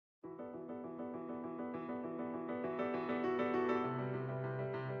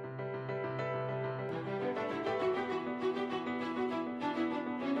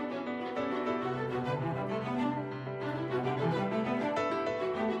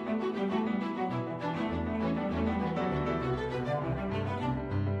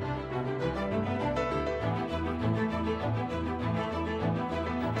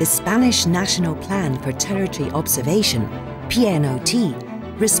The Spanish National Plan for Territory Observation,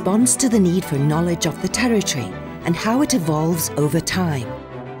 PNOT, responds to the need for knowledge of the territory and how it evolves over time.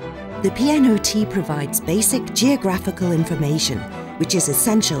 The PNOT provides basic geographical information which is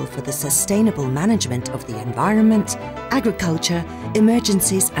essential for the sustainable management of the environment, agriculture,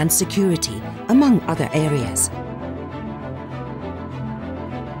 emergencies and security, among other areas.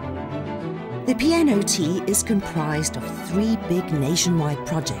 The PNOT is comprised of 3 big nationwide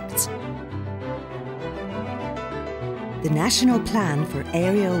projects. The National Plan for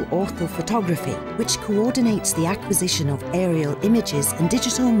Aerial Orthophotography, which coordinates the acquisition of aerial images and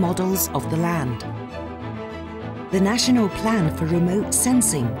digital models of the land. The National Plan for Remote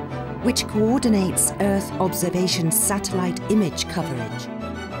Sensing, which coordinates Earth observation satellite image coverage.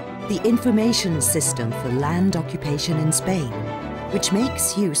 The Information System for Land Occupation in Spain, which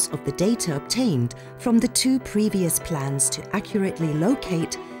makes use of the data obtained from the 2 previous plans to accurately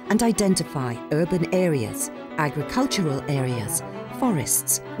locate and identify urban areas, agricultural areas,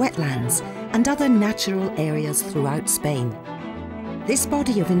 forests, wetlands, and other natural areas throughout Spain. This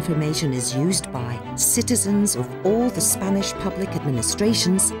body of information is used by citizens of all the Spanish public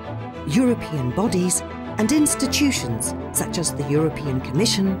administrations, European bodies, and institutions such as the European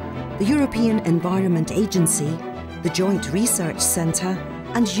Commission, the European Environment Agency, the Joint Research Centre,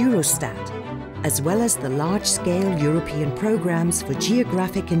 and Eurostat, as well as the large-scale European programmes for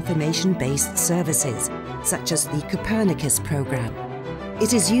geographic information-based services, such as the Copernicus programme.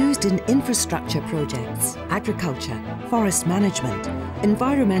 It is used in infrastructure projects, agriculture, forest management,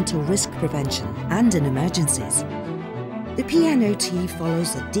 environmental risk prevention, and in emergencies. The PNOT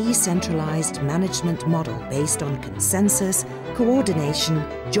follows a decentralised management model based on consensus, coordination,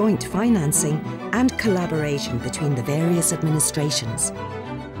 joint financing, and collaboration between the various administrations.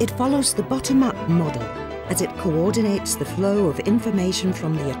 It follows the bottom-up model, as it coordinates the flow of information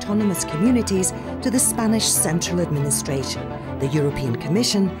from the autonomous communities to the Spanish central administration, the European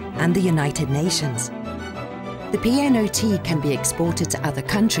Commission, and the United Nations. The PNOT can be exported to other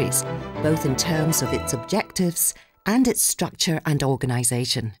countries, both in terms of its objectives and its structure and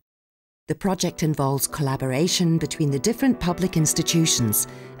organisation. The project involves collaboration between the different public institutions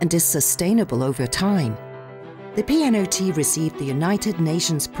and is sustainable over time. The PNOT received the United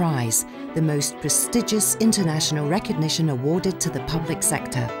Nations Prize, the most prestigious international recognition awarded to the public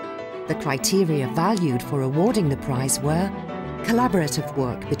sector. The criteria valued for awarding the prize were collaborative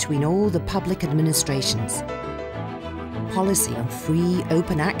work between all the public administrations, policy on free,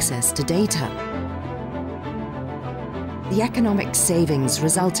 open access to data, the economic savings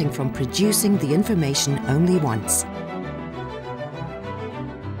resulting from producing the information only once.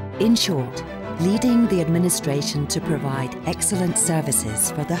 In short, leading the administration to provide excellent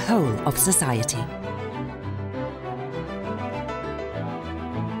services for the whole of society.